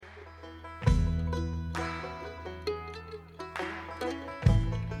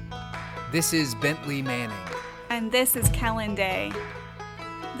This is Bentley Manning. And this is Kellen Day.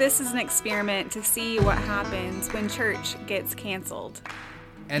 This is an experiment to see what happens when church gets canceled.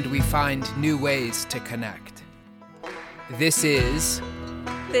 And we find new ways to connect. This is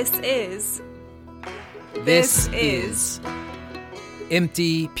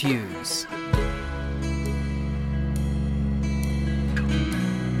Empty Pews.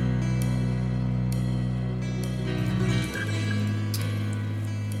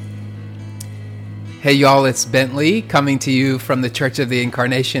 Hey y'all, it's Bentley coming to you from the Church of the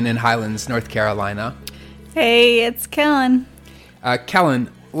Incarnation in Highlands, North Carolina. Hey, it's Kellen. Kellen,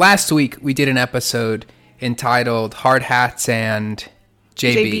 last week we did an episode entitled Hard Hats and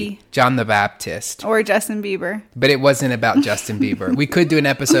JB, John the Baptist. Or Justin Bieber. But it wasn't about Justin Bieber. We could do an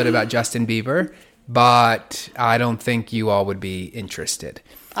episode about Justin Bieber, but I don't think you all would be interested.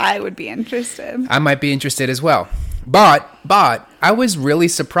 I would be interested. I might be interested as well. But I was really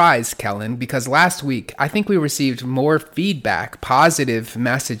surprised, Kellen, because last week I think we received more feedback, positive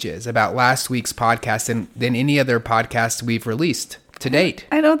messages about last week's podcast than any other podcast we've released to date.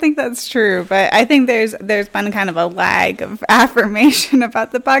 I don't think that's true, but I think there's been kind of a lag of affirmation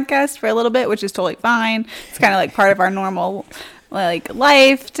about the podcast for a little bit, which is totally fine. It's kind of like part of our normal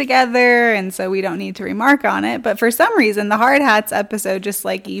life together, and so we don't need to remark on it. But for some reason, the Hard Hats episode just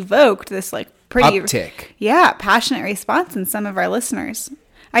evoked this pretty uptick. Passionate response in some of our listeners.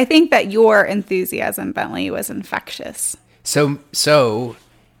 I think that your enthusiasm, Bentley, was infectious. So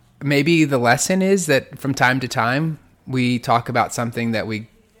maybe the lesson is that from time to time we talk about something that we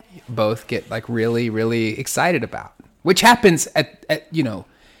both get really, really excited about, which happens at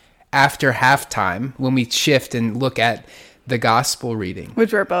after halftime when we shift and look at the gospel reading,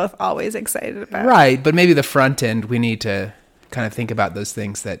 which we're both always excited about. Right, but maybe the front end we need to kind of think about those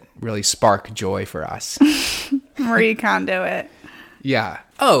things that really spark joy for us. Marie Kondo it. Yeah.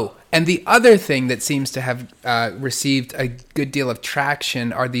 Oh, and the other thing that seems to have received a good deal of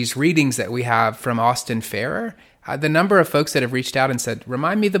traction are these readings that we have from Austin Farrer. The number of folks that have reached out and said,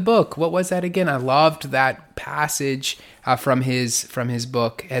 remind me the book. What was that again? I loved that passage from his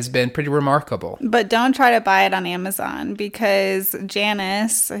book. Has been pretty remarkable. But don't try to buy it on Amazon, because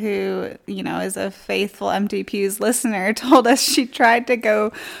Janice, who, is a faithful Empty Pews listener, told us she tried to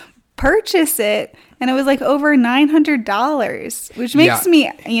go purchase it and it was over $900, which makes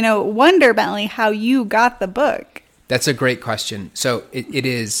me, wonder, Bentley, how you got the book. That's a great question. So it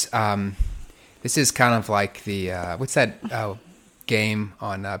is... This is kind of like the, what's that game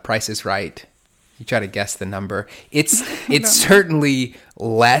on Price is Right? You try to guess the number. It's certainly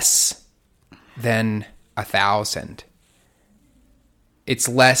less than 1,000. It's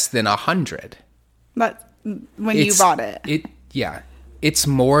less than 100. But when you bought it. It's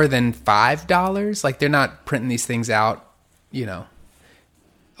more than $5. They're not printing these things out,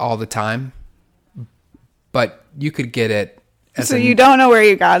 all the time. But you could get it. So you don't know where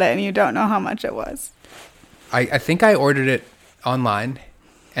you got it, and you don't know how much it was. I think I ordered it online,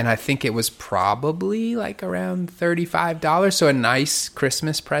 and I think it was probably around $35. So a nice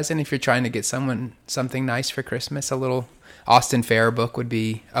Christmas present if you're trying to get someone something nice for Christmas. A little Austin Farrer book would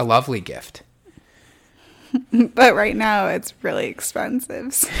be a lovely gift. But right now it's really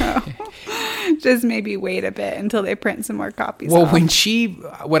expensive, so just maybe wait a bit until they print some more copies. Well,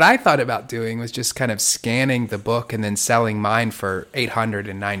 what I thought about doing was just kind of scanning the book and then selling mine for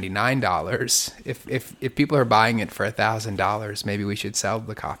 $899. If people are buying it for $1,000, maybe we should sell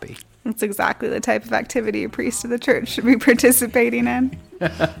the copy. That's exactly the type of activity a priest of the church should be participating in.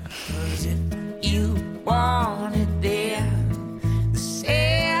 You want it there,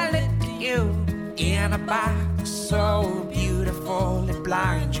 sell it to you. In a box so beautiful it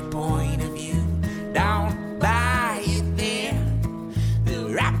blinds your point of view. Don't buy it then, they'll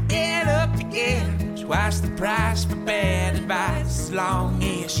wrap it up again. Twice the price for bad advice, as long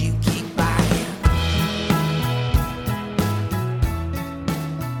as you keep buying.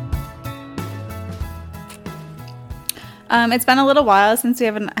 It's been a little while since we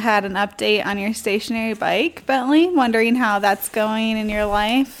haven't had an update on your stationary bike, Bentley. Wondering how that's going in your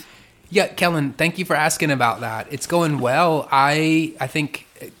life. Yeah, Kellen, thank you for asking about that. It's going well. I think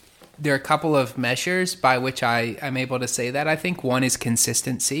there are a couple of measures by which I'm able to say that. I think one is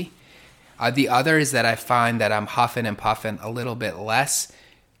consistency. The other is that I find that I'm huffing and puffing a little bit less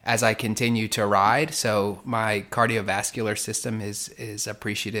as I continue to ride. So my cardiovascular system is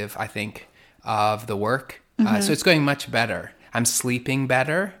appreciative, I think, of the work. So it's going much better. I'm sleeping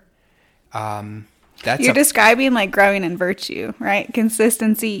better. You're describing growing in virtue, right?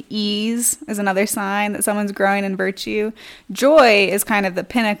 Consistency, ease is another sign that someone's growing in virtue. Joy is kind of the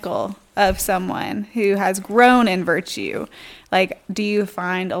pinnacle of someone who has grown in virtue? Like, do you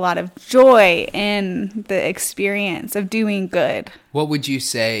find a lot of joy in the experience of doing good? What would you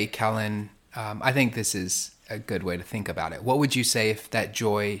say, Kellen? I think this is a good way to think about it. What would you say if that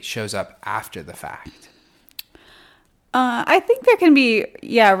joy shows up after the fact? I think there can be,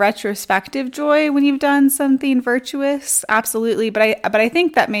 retrospective joy when you've done something virtuous. Absolutely. But I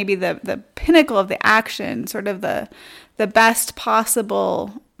think that maybe the pinnacle of the action, sort of the best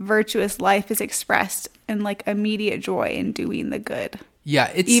possible virtuous life, is expressed in like immediate joy in doing the good.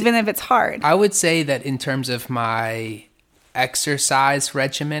 Yeah. Even if it's hard. I would say that in terms of my exercise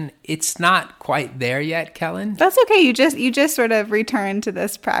regimen, it's not quite there yet, Kellen. That's okay. You just sort of return to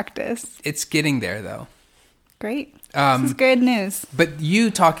this practice. It's getting there though. Great. This is good news. But you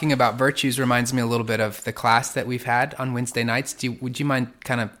talking about virtues reminds me a little bit of the class that we've had on Wednesday nights. Would you mind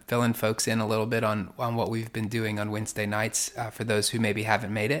kind of filling folks in a little bit on what we've been doing on Wednesday nights for those who maybe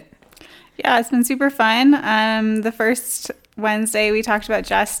haven't made it? Yeah, it's been super fun. The first Wednesday we talked about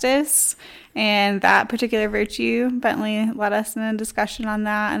justice and that particular virtue. Bentley led us in a discussion on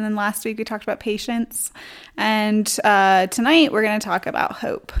that. And then last week we talked about patience. And tonight we're going to talk about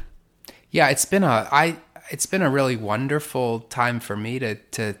hope. Yeah, it's been a really wonderful time for me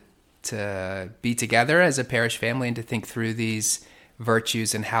to be together as a parish family and to think through these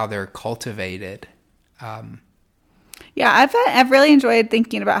virtues and how they're cultivated. Yeah, I've really enjoyed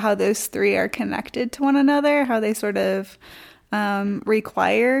thinking about how those three are connected to one another, how they sort of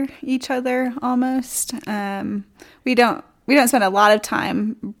require each other almost. We don't spend a lot of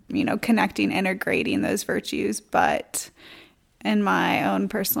time, connecting, integrating those virtues, but in my own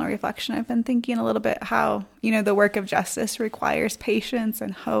personal reflection, I've been thinking a little bit how, the work of justice requires patience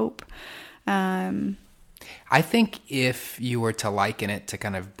and hope. I think if you were to liken it to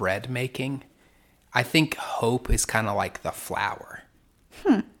kind of bread making, I think hope is kind of like the flour.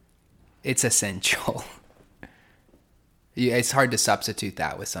 It's essential. It's hard to substitute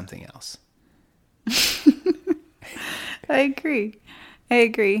that with something else. I agree.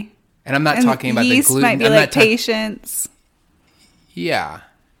 And I'm not talking about the yeast gluten. Might be like patience. Yeah.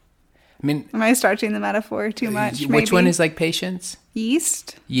 I mean, am I stretching the metaphor too much? Which one is like patience?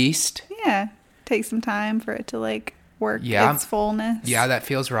 Yeast. Yeah. Take some time for it to like work its fullness. Yeah, that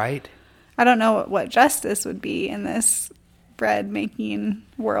feels right. I don't know what justice would be in this bread making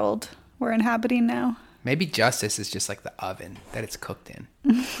world we're inhabiting now. Maybe justice is just like the oven that it's cooked in.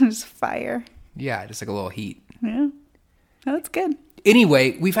 Just fire. Yeah, just like a little heat. Yeah. Oh, that's good.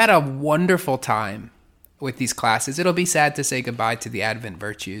 Anyway, we've had a wonderful time with these classes. It'll be sad to say goodbye to the Advent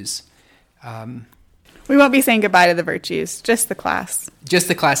virtues. We won't be saying goodbye to the virtues, just the class. Just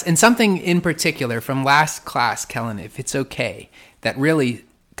the class. And something in particular from last class, Kellen, if it's okay, that really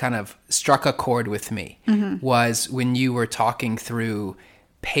kind of struck a chord with me was when you were talking through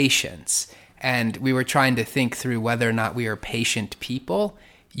patience and we were trying to think through whether or not we are patient people.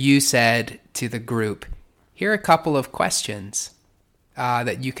 You said to the group, here are a couple of questions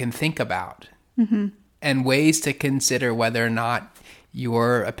that you can think about and ways to consider whether or not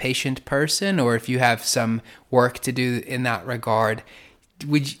you're a patient person or if you have some work to do in that regard.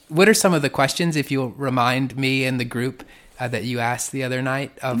 What are some of the questions, if you'll remind me and the group, that you asked the other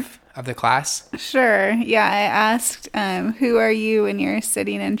night of the class? Sure. Yeah, I asked, who are you when you're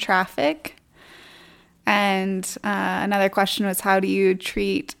sitting in traffic? And another question was, how do you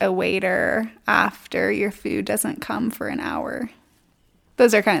treat a waiter after your food doesn't come for an hour?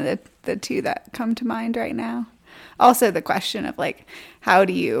 Those are kind of the two that come to mind right now. Also the question of like, how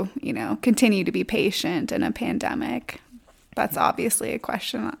do you, continue to be patient in a pandemic? That's obviously a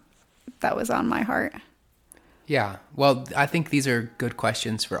question that was on my heart. Yeah. Well, I think these are good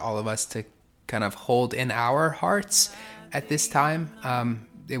questions for all of us to kind of hold in our hearts at this time.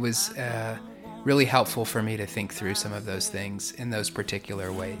 It was really helpful for me to think through some of those things in those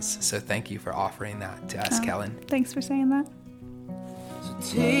particular ways. So thank you for offering that to us, Kellen. Thanks for saying that. So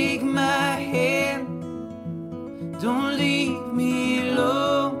take my hand, don't leave me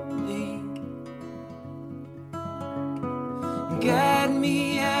lonely, guide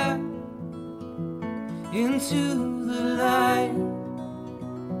me out into the light,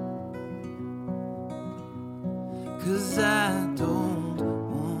 'cause I don't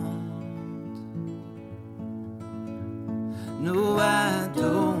want, no, I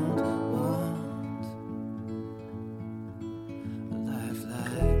don't want a life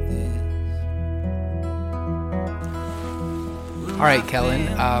like this. All right, Kellen.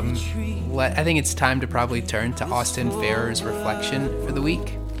 I think it's time to probably turn to Austin Farrer's reflection for the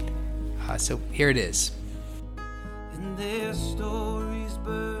week. So here it is.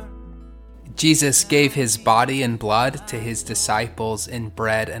 Jesus gave his body and blood to his disciples in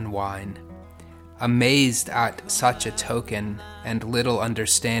bread and wine. Amazed at such a token and little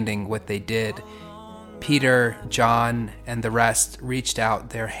understanding what they did, Peter, John, and the rest reached out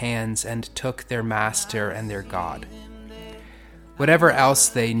their hands and took their master and their God. Whatever else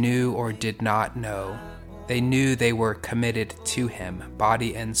they knew or did not know, they knew they were committed to him,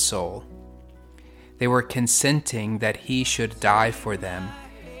 body and soul. They were consenting that he should die for them,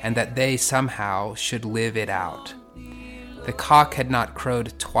 and that they somehow should live it out. The cock had not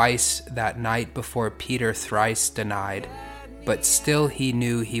crowed twice that night before Peter thrice denied, but still he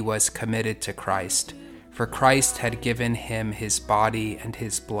knew he was committed to Christ, for Christ had given him his body and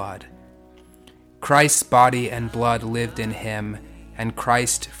his blood. Christ's body and blood lived in him, and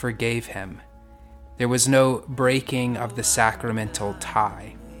Christ forgave him. There was no breaking of the sacramental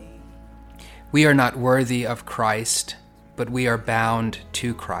tie. We are not worthy of Christ, but we are bound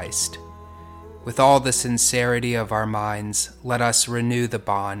to Christ. With all the sincerity of our minds, let us renew the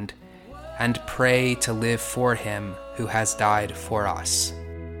bond and pray to live for him who has died for us.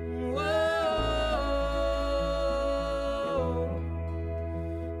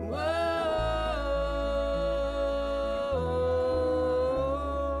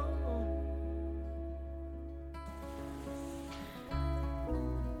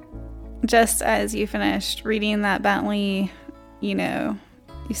 Just as you finished reading that, Bentley, you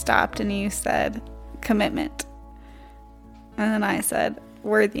stopped and you said commitment. And then I said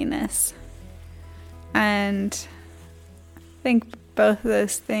worthiness. And I think both of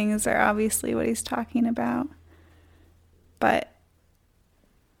those things are obviously what he's talking about. But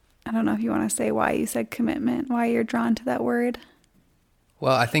I don't know if you want to say why you said commitment, why you're drawn to that word.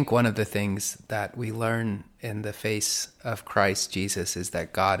 Well, I think one of the things that we learn in the face of Christ Jesus is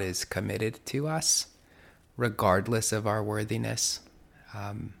that God is committed to us, regardless of our worthiness.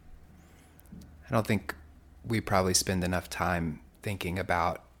 I don't think we probably spend enough time thinking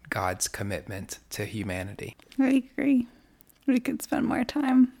about God's commitment to humanity. I agree. We could spend more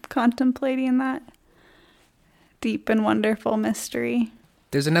time contemplating that deep and wonderful mystery.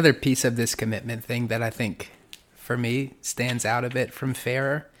 There's another piece of this commitment thing that I think, for me, stands out a bit from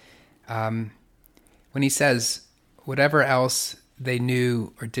Farrer. When he says, whatever else they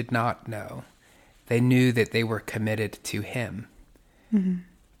knew or did not know, they knew that they were committed to him. Mm-hmm.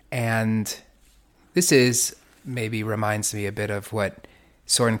 And this maybe reminds me a bit of what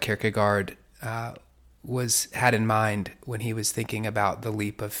Soren Kierkegaard had in mind when he was thinking about the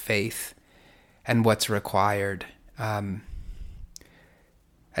leap of faith and what's required. At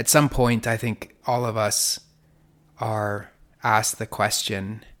some point, I think all of us are asked the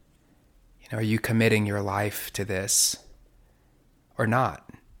question, are you committing your life to this or not?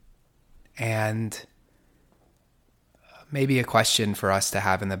 And maybe a question for us to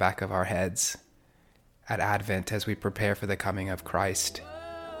have in the back of our heads at Advent as we prepare for the coming of Christ.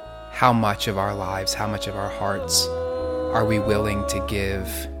 How much of our lives, how much of our hearts are we willing to give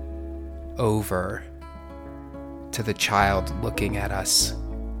over to the child looking at us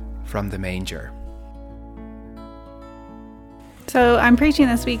from the manger? So I'm preaching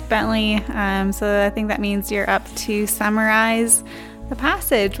this week, Bentley, so I think that means you're up to summarize the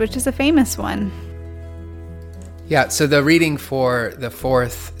passage, which is a famous one. Yeah, so the reading for the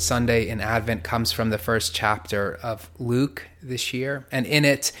fourth Sunday in Advent comes from the first chapter of Luke this year. And in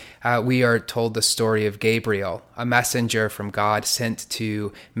it, we are told the story of Gabriel, a messenger from God sent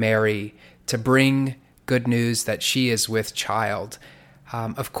to Mary to bring good news that she is with child.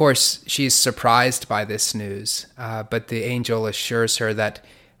 Of course, she is surprised by this news, but the angel assures her that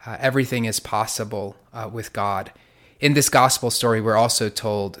everything is possible with God. In this gospel story, we're also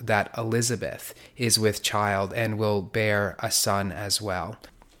told that Elizabeth is with child and will bear a son as well.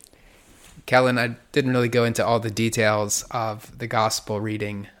 Kellen, I didn't really go into all the details of the gospel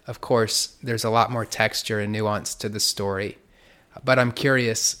reading. Of course, there's a lot more texture and nuance to the story, but I'm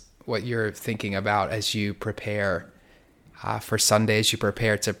curious what you're thinking about as you prepare for Sunday, as you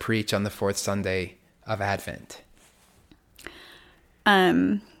prepare to preach on the fourth Sunday of Advent.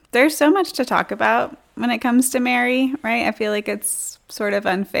 There's so much to talk about when it comes to Mary, right? I feel like it's sort of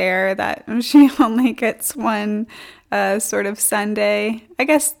unfair that she only gets one sort of Sunday. I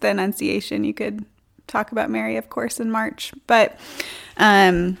guess the Annunciation, you could talk about Mary, of course, in March. But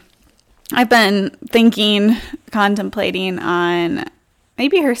I've been contemplating on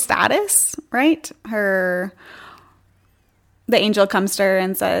maybe her status, right? The angel comes to her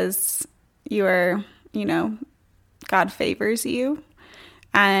and says, you are, God favors you.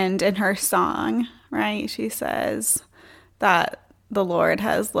 And in her song, right, she says that the Lord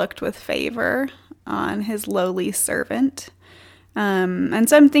has looked with favor on his lowly servant. And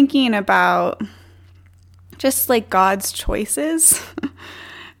so I'm thinking about just like God's choices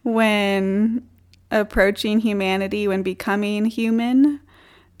when approaching humanity, when becoming human,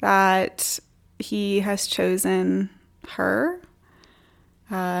 that he has chosen her.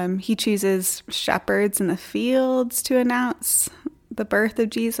 He chooses shepherds in the fields to announce the birth of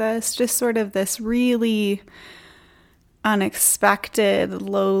Jesus, just sort of this really unexpected,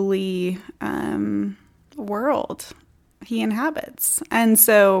 lowly world he inhabits. And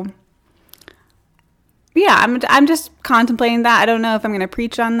so, yeah, I'm just contemplating that. I don't know if I'm going to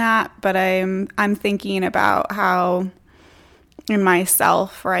preach on that, but I'm thinking about how in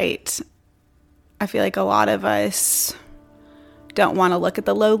myself, right, I feel like a lot of us don't want to look at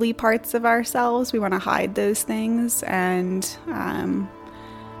the lowly parts of ourselves. We want to hide those things, and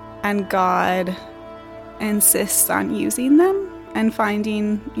God insists on using them and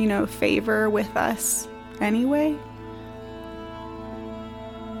finding, favor with us anyway.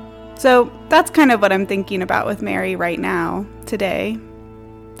 So that's kind of what I'm thinking about with Mary right now, today,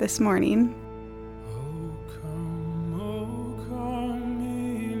 this morning.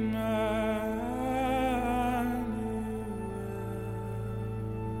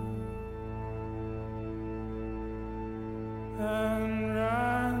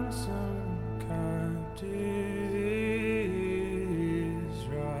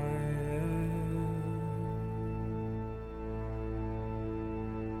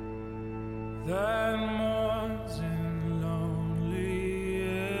 That mourns in lonely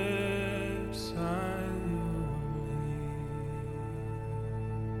exile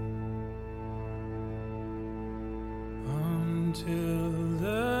until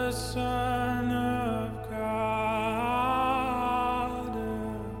the Son of God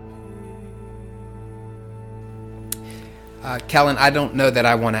appears. Kellen, I don't know that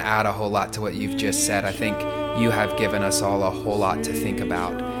I want to add a whole lot to what you've just said. I think you have given us all a whole lot to think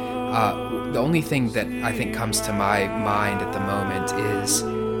about. The only thing that I think comes to my mind at the moment is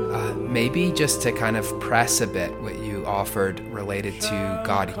maybe just to kind of press a bit what you offered related to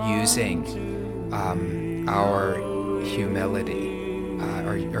God using our humility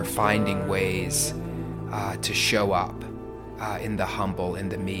or finding ways to show up in the humble, in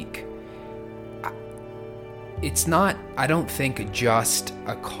the meek. It's not, I don't think, just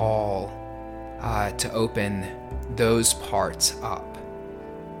a call to open those parts up.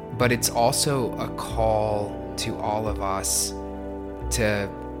 But it's also a call to all of us to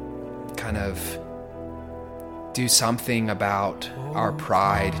kind of do something about our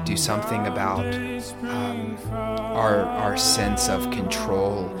pride, do something about our sense of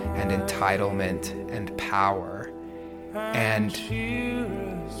control and entitlement and power, and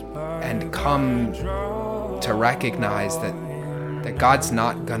come to recognize that God's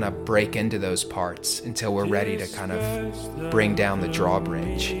not going to break into those parts until we're ready to kind of bring down the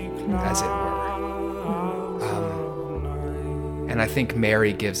drawbridge, as it were. And I think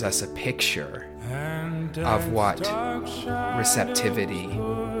Mary gives us a picture of what receptivity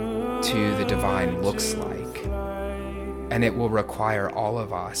to the divine looks like. And it will require all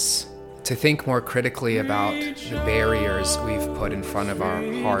of us to think more critically about the barriers we've put in front of our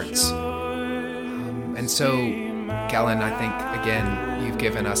hearts. And so, Kellen, I think, again, you've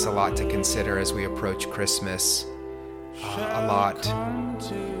given us a lot to consider as we approach Christmas, a lot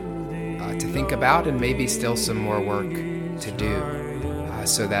to think about, and maybe still some more work to do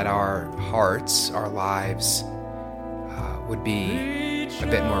so that our hearts, our lives would be a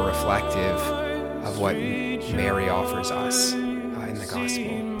bit more reflective of what Mary offers us in the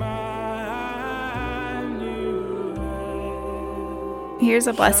gospel. Here's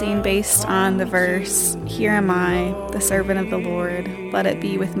a blessing based on the verse, "Here am I, the servant of the Lord. Let it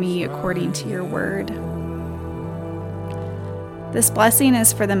be with me according to your word." This blessing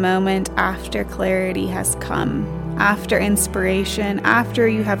is for the moment after clarity has come, after inspiration, after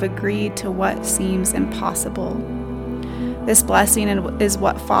you have agreed to what seems impossible. This blessing is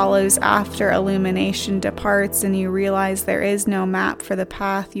what follows after illumination departs and you realize there is no map for the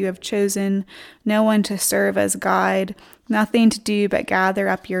path you have chosen, no one to serve as guide, nothing to do but gather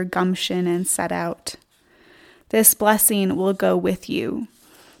up your gumption and set out. This blessing will go with you.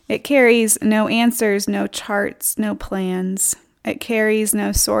 It carries no answers, no charts, no plans. It carries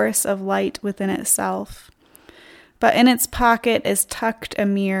no source of light within itself. But in its pocket is tucked a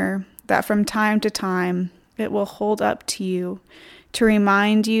mirror that from time to time it will hold up to you to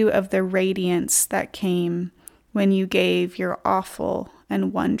remind you of the radiance that came when you gave your awful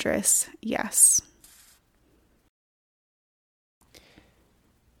and wondrous yes.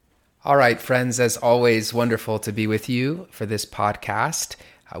 All right, friends, as always, wonderful to be with you for this podcast.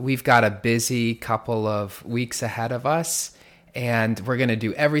 We've got a busy couple of weeks ahead of us, And we're going to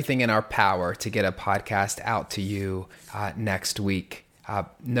do everything in our power to get a podcast out to you next week.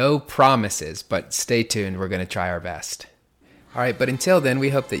 No promises, but stay tuned. We're going to try our best. All right, but until then, we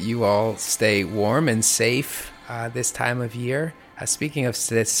hope that you all stay warm and safe this time of year. Speaking of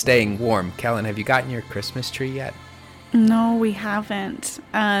staying warm, Kellen, have you gotten your Christmas tree yet? No, we haven't.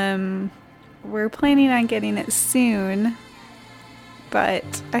 We're planning on getting it soon,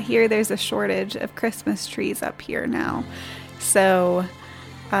 but I hear there's a shortage of Christmas trees up here now. So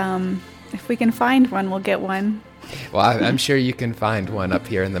if we can find one, we'll get one. Well, I'm sure you can find one up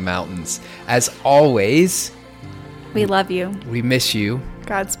here in the mountains. As always, we love you. We miss you.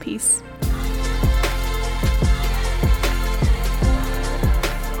 God's peace.